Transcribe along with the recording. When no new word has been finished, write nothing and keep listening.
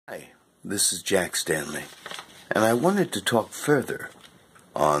Hi, this is Jack Stanley, and I wanted to talk further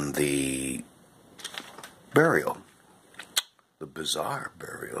on the burial, the bizarre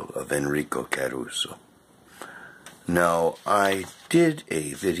burial of Enrico Caruso. Now, I did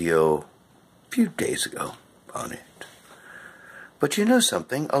a video a few days ago on it, but you know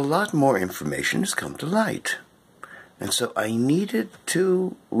something? A lot more information has come to light, and so I needed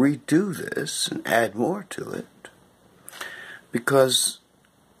to redo this and add more to it, because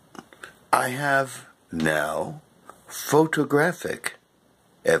I have now photographic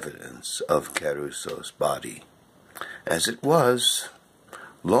evidence of Caruso's body as it was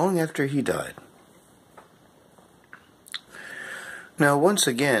long after he died. Now, once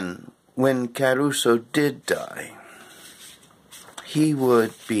again, when Caruso did die, he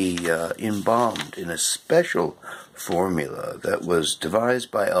would be embalmed in a special formula that was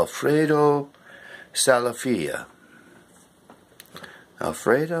devised by Alfredo Salafia.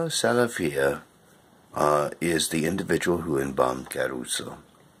 Alfredo Salafia is the individual who embalmed Caruso.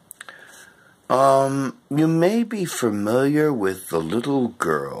 You may be familiar with the little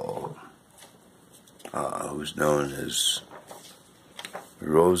girl who's known as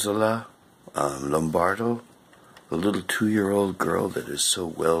Rosola Lombardo, the little 2-year-old girl that is so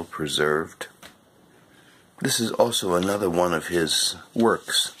well preserved. This is also another one of his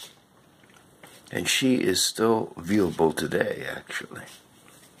works, and she is still viewable today, actually.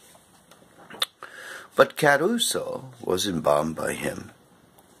 But Caruso was embalmed by him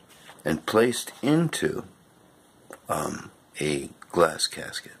and placed into a glass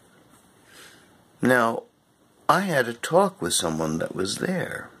casket. Now, I had a talk with someone that was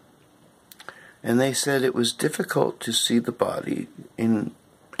there, and they said it was difficult to see the body in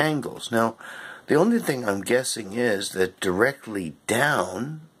angles. Now, the only thing I'm guessing is that directly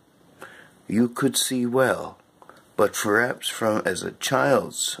down you could see well, but perhaps from as a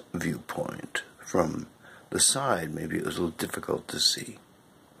child's viewpoint, from the side, maybe it was a little difficult to see.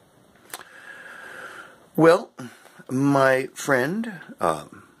 Well, my friend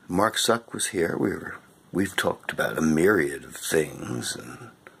Mark Suk was here. We've talked about a myriad of things, and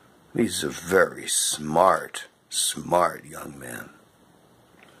he's a very smart young man.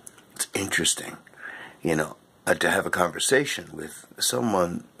 It's interesting, you know, to have a conversation with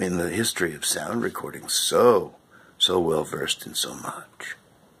someone in the history of sound recording so well versed in so much.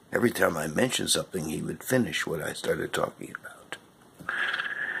 Every time I mentioned something, he would finish what I started talking about.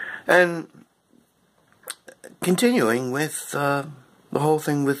 And continuing with the whole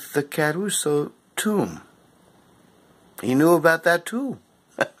thing with the Caruso tomb. He knew about that too.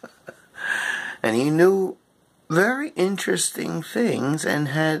 And he knew very interesting things and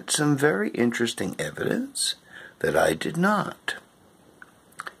had some very interesting evidence that I did not.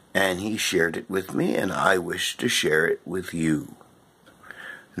 And he shared it with me, and I wish to share it with you.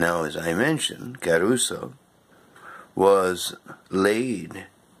 Now, as I mentioned, Caruso was laid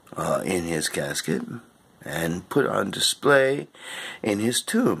in his casket and put on display in his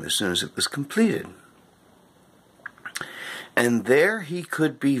tomb as soon as it was completed. And there he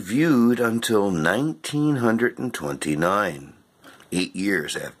could be viewed until 1929, 8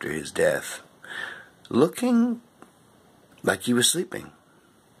 years after his death, looking like he was sleeping.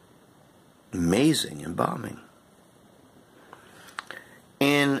 Amazing embalming.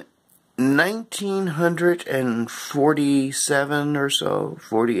 In 1947 or so,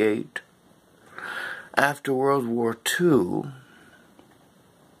 48, after World War II,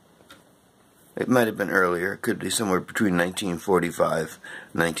 it might have been earlier, it could be somewhere between 1945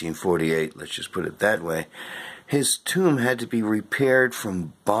 and 1948, let's just put it that way, his tomb had to be repaired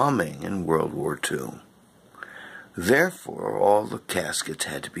from bombing in World War II. Therefore, all the caskets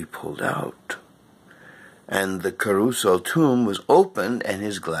had to be pulled out. And the Caruso tomb was opened, and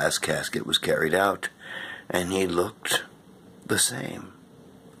his glass casket was carried out, and he looked the same.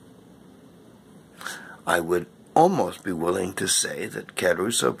 I would almost be willing to say that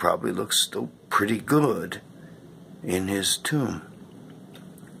Caruso probably looks still pretty good in his tomb.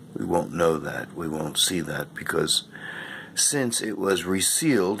 We won't know that. We won't see that, because since it was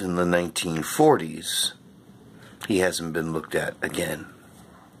resealed in the 1940s, he hasn't been looked at again.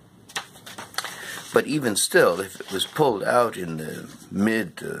 But even still, if it was pulled out in the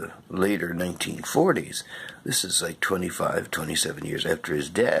later 1940s, this is like 25, 27 years after his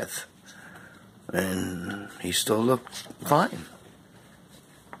death, and he still looked fine.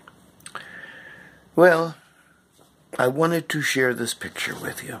 Well, I wanted to share this picture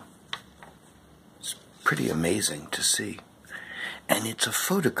with you. It's pretty amazing to see. And it's a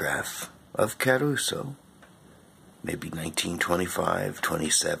photograph of Caruso, maybe 1925,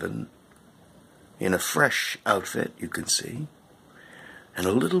 27, in a fresh outfit, you can see. and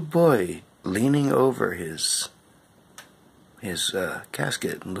a little boy leaning over his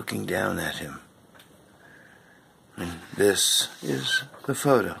casket and looking down at him. And this is the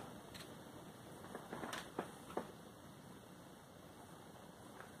photo.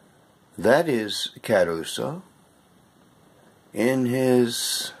 That is Caruso in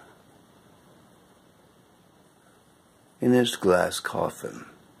his glass coffin.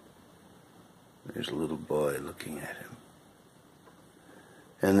 There's a little boy looking at him.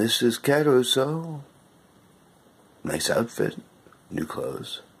 And this is Caruso. Nice outfit, new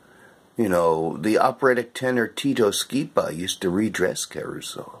clothes. You know, the operatic tenor Tito Schipa used to redress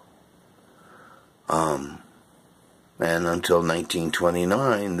Caruso. And until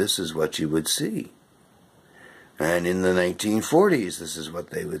 1929, this is what you would see. And in the 1940s, this is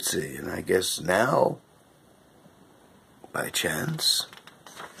what they would see. And I guess now, by chance,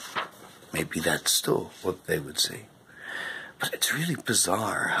 maybe that's still what they would see. But it's really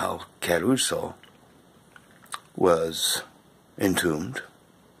bizarre how Caruso was entombed,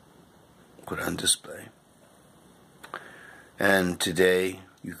 put on display. And today,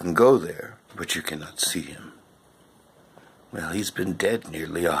 you can go there, but you cannot see him. Well, he's been dead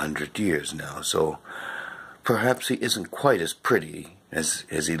nearly 100 years now, so perhaps he isn't quite as pretty as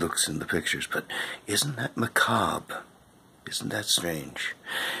he looks in the pictures, but isn't that macabre? Isn't that strange?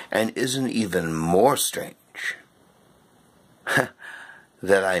 And isn't even more strange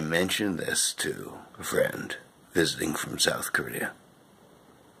that I mentioned this to a friend visiting from South Korea,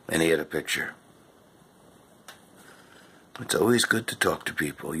 and he had a picture. It's always good to talk to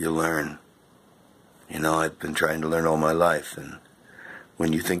people. You learn. You know, I've been trying to learn all my life, and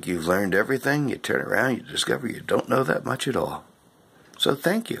when you think you've learned everything, you turn around, you discover you don't know that much at all. So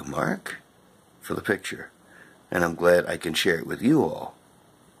thank you, Mark, for the picture. And I'm glad I can share it with you all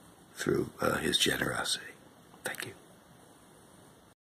through his generosity. Thank you.